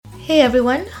Hey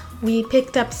everyone, we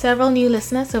picked up several new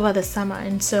listeners over the summer,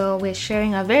 and so we're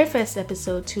sharing our very first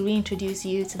episode to reintroduce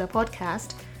you to the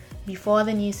podcast before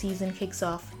the new season kicks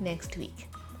off next week.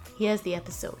 Here's the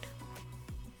episode.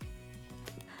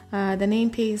 The name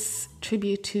pays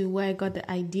tribute to where I got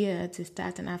the idea to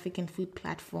start an African food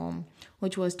platform,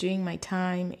 which was during my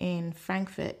time in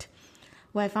Frankfurt,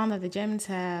 where I found that the Germans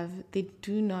they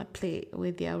do not play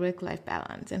with their work-life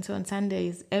balance. And so on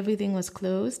Sundays, everything was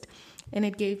closed, and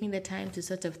it gave me the time to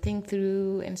sort of think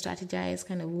through and strategize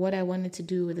kind of what I wanted to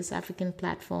do with this African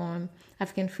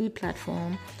food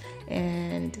platform.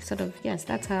 And sort of, yes,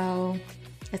 that's how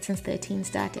Essence 13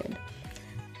 started.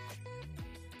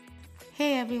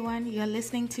 Hey everyone, you're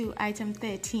listening to Item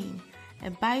 13,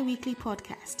 a bi-weekly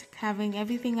podcast covering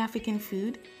everything African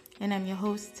food, and I'm your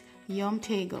host, Yom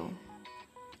Tego.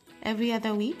 Every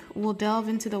other week, we'll delve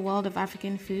into the world of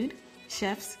African food,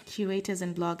 chefs, curators,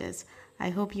 and bloggers. I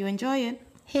hope you enjoy it.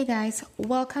 Hey guys,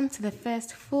 welcome to the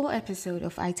first full episode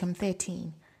of Item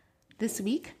 13. This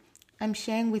week, I'm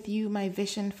sharing with you my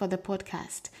vision for the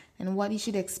podcast and what you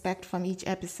should expect from each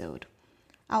episode.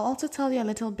 I'll also tell you a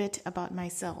little bit about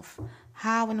myself,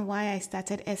 how and why I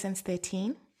started Essence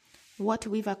 13, what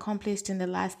we've accomplished in the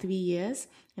last 3 years,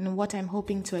 and what I'm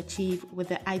hoping to achieve with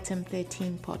the Item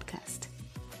 13 podcast.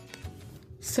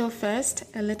 So first,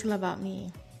 a little about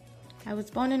me. I was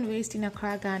born and raised in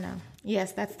Accra, Ghana.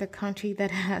 Yes, that's the country that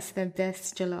has the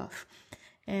best jollof.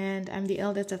 And I'm the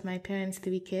eldest of my parents'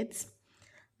 3 kids.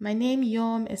 My name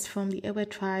Yom is from the Ewe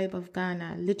tribe of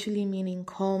Ghana, literally meaning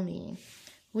call me,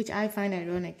 which I find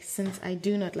ironic since I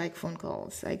do not like phone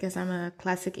calls. I guess I'm a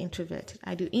classic introvert.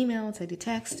 I do emails, I do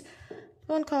text,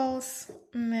 phone calls,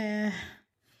 meh.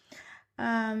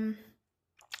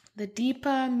 The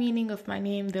deeper meaning of my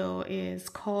name, though, is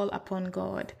call upon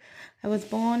God. I was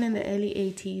born in the early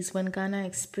 80s when Ghana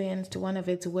experienced one of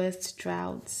its worst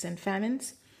droughts and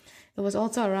famines. It was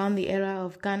also around the era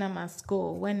of Ghana Must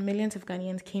Go, when millions of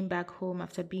Ghanaians came back home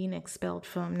after being expelled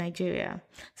from Nigeria.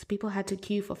 So people had to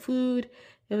queue for food.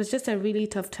 It was just a really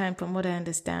tough time from what I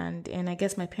understand. And I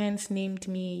guess my parents named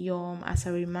me Yom as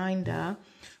a reminder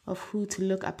of who to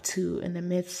look up to in the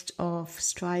midst of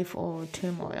strife or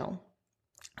turmoil.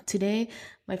 Today,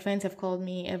 my friends have called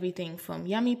me everything from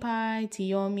Yummy Pie to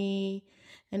Yomi,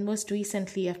 and most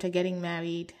recently, after getting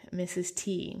married, Mrs.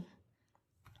 T.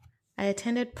 I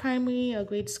attended primary or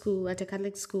grade school at a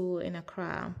Catholic school in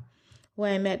Accra,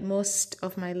 where I met most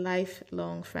of my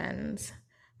lifelong friends.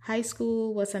 High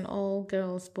school was an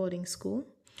all-girls boarding school,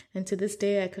 and to this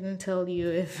day, I couldn't tell you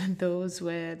if those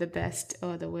were the best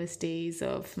or the worst days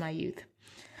of my youth.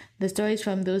 The stories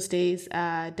from those days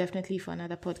are definitely for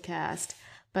another podcast,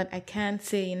 but I can't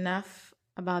say enough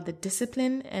about the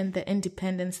discipline and the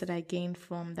independence that I gained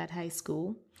from that high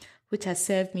school, which has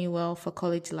served me well for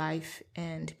college life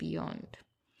and beyond.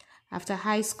 After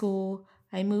high school,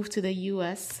 I moved to the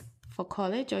US for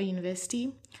college or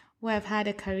university, where I've had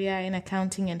a career in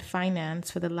accounting and finance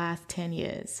for the last 10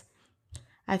 years.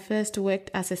 I first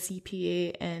worked as a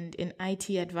CPA and in IT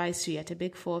advisory at a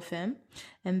Big 4 firm,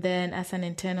 and then as an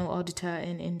internal auditor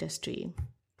in industry.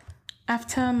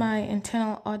 After my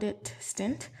internal audit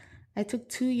stint, I took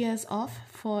 2 years off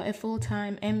for a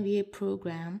full-time MBA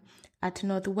program at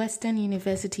Northwestern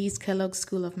University's Kellogg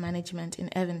School of Management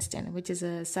in Evanston, which is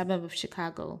a suburb of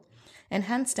Chicago. And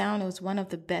hands down, it was one of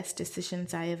the best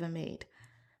decisions I ever made.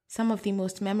 Some of the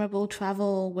most memorable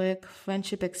travel, work,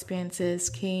 friendship experiences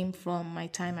came from my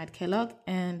time at Kellogg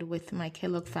and with my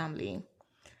Kellogg family.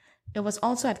 It was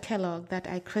also at Kellogg that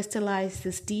I crystallized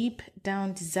this deep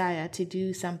down desire to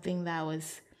do something that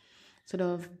was sort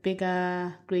of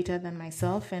bigger, greater than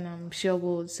myself, and I'm sure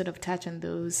we'll sort of touch on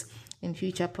those in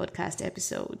future podcast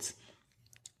episodes.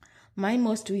 My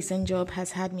most recent job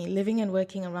has had me living and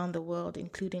working around the world,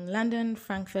 including London,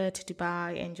 Frankfurt,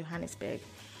 Dubai, and Johannesburg,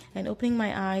 and opening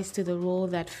my eyes to the role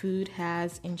that food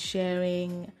has in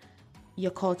sharing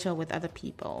your culture with other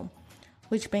people.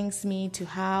 Which brings me to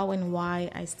how and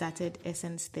why I started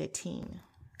Essence 13.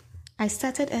 I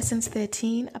started Essence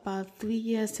 13 about 3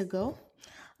 years ago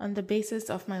on the basis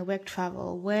of my work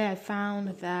travel, where I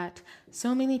found that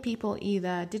so many people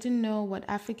either didn't know what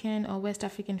African or West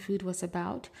African food was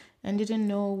about and didn't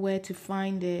know where to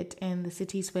find it in the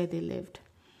cities where they lived.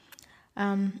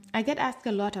 I get asked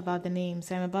a lot about the name,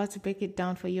 so I'm about to break it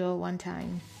down for you all one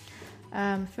time.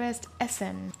 First,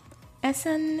 Essen.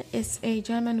 Essen is a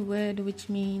German word which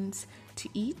means to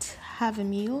eat, have a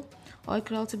meal, or it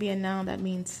could also be a noun that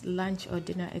means lunch or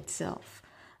dinner itself.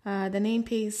 The name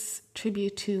pays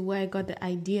tribute to where I got the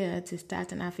idea to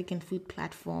start an African food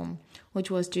platform,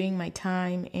 which was during my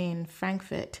time in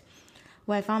Frankfurt,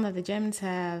 What I found that the Germans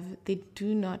they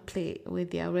do not play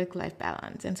with their work-life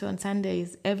balance. And so on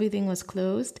Sundays, everything was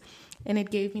closed. And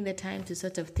it gave me the time to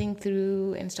sort of think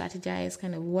through and strategize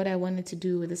kind of what I wanted to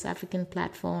do with this African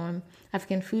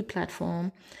food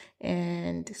platform.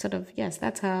 And sort of, yes,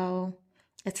 that's how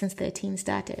Essence 13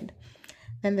 started.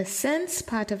 Then the sense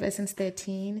part of Essence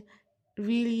 13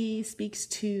 really speaks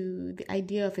to the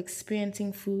idea of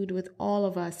experiencing food with all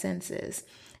of our senses.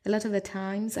 A lot of the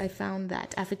times I found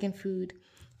that African food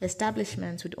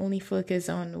establishments would only focus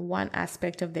on one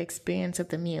aspect of the experience of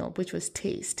the meal, which was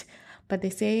taste. But they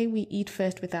say we eat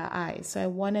first with our eyes. So I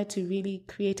wanted to really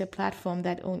create a platform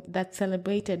that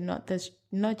celebrated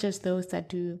not just those that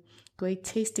do great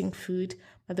tasting food,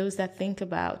 but those that think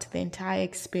about the entire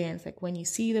experience. Like when you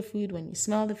see the food, when you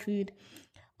smell the food,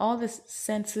 all the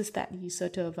senses that you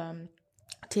sort of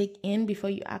take in before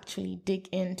you actually dig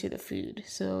into the food.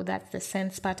 So that's the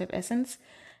sense part of Essence.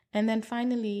 And then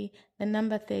finally, the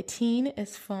number 13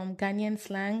 is from Ghanaian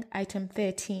slang, item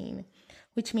 13,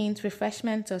 which means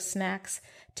refreshments or snacks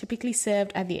typically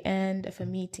served at the end of a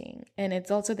meeting. And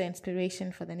it's also the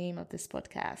inspiration for the name of this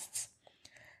podcast.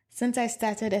 Since I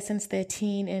started Essence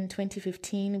 13 in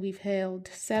 2015, we've held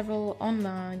several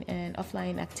online and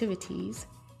offline activities,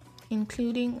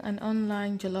 including an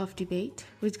online jollof debate,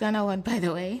 which Ghana won, by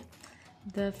the way,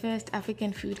 the first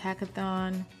African food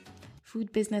hackathon,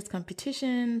 food business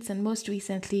competitions, and most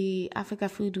recently, Africa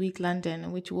Food Week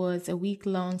London, which was a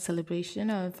week-long celebration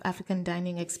of African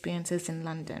dining experiences in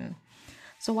London.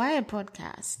 So why a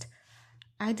podcast?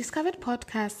 I discovered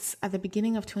podcasts at the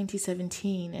beginning of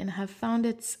 2017 and have found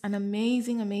it's an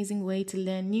amazing way to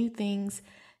learn new things,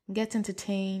 get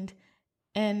entertained,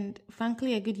 and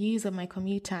frankly, a good use of my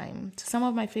commute time. So some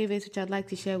of my favorites, which I'd like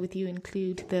to share with you,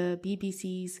 include the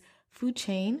BBC's Food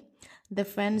Chain, The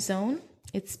Friend Zone,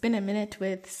 It's Been a Minute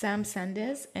with Sam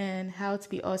Sanders, and How to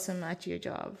Be Awesome at Your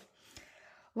Job.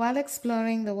 While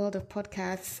exploring the world of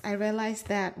podcasts, I realized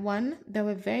that 1, there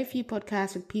were very few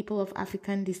podcasts with people of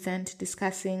African descent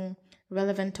discussing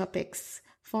relevant topics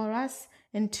for us,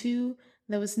 and 2,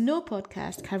 there was no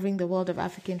podcast covering the world of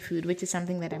African food, which is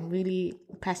something that I'm really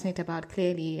passionate about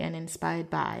clearly and inspired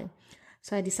by.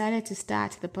 So I decided to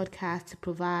start the podcast to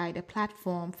provide a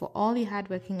platform for all the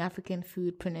hardworking African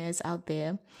foodpreneurs out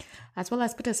there, as well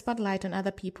as put a spotlight on other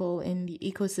people in the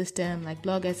ecosystem like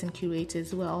bloggers and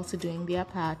curators who are also doing their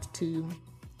part to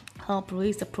help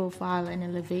raise the profile and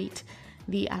elevate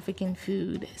the African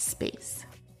food space.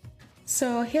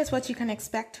 So here's what you can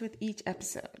expect with each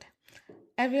episode.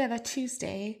 Every other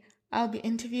Tuesday, I'll be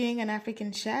interviewing an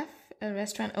African chef, a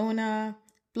restaurant owner,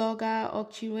 blogger, or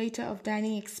curator of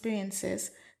dining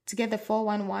experiences to get the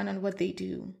 411 on what they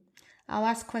do. I'll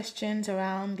ask questions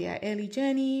around their early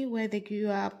journey, where they grew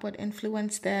up, what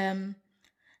influenced them,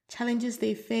 challenges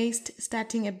they faced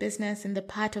starting a business in the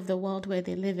part of the world where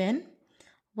they live in,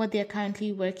 what they're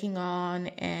currently working on,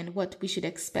 and what we should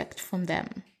expect from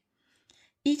them.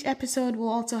 Each episode will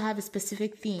also have a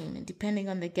specific theme depending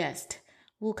on the guest.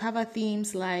 We'll cover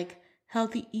themes like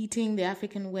healthy eating the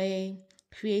African way,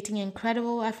 creating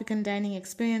incredible African dining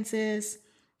experiences,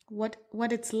 what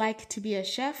it's like to be a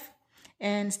chef,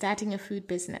 and starting a food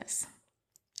business.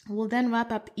 We'll then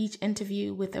wrap up each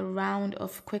interview with a round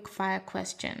of quick-fire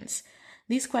questions.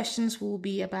 These questions will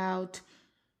be about,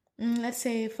 let's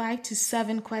say, 5 to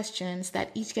 7 questions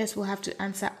that each guest will have to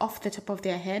answer off the top of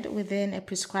their head within a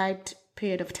prescribed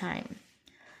period of time.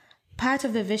 Part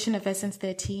of the vision of Essence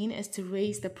 13 is to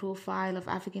raise the profile of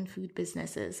African food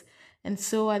businesses. And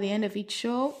so at the end of each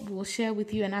show, we'll share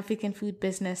with you an African food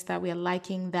business that we are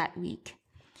liking that week.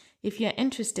 If you're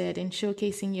interested in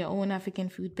showcasing your own African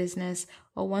food business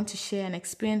or want to share an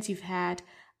experience you've had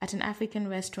at an African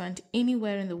restaurant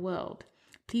anywhere in the world,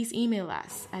 please email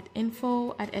us at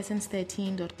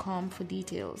info@essence13.com for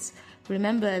details.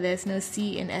 Remember, there's no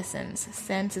C in Essence.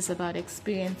 Sense is about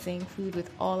experiencing food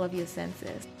with all of your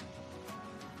senses.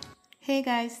 Hey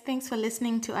guys, thanks for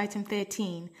listening to Item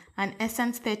 13, an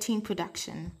Essence 13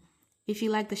 production. If you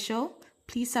like the show,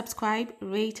 please subscribe,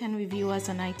 rate, and review us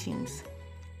on iTunes.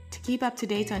 To keep up to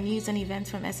date on news and events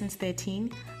from Essence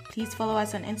 13, please follow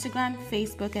us on Instagram,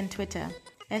 Facebook, and Twitter.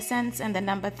 Essence and the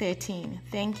number 13.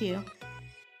 Thank you.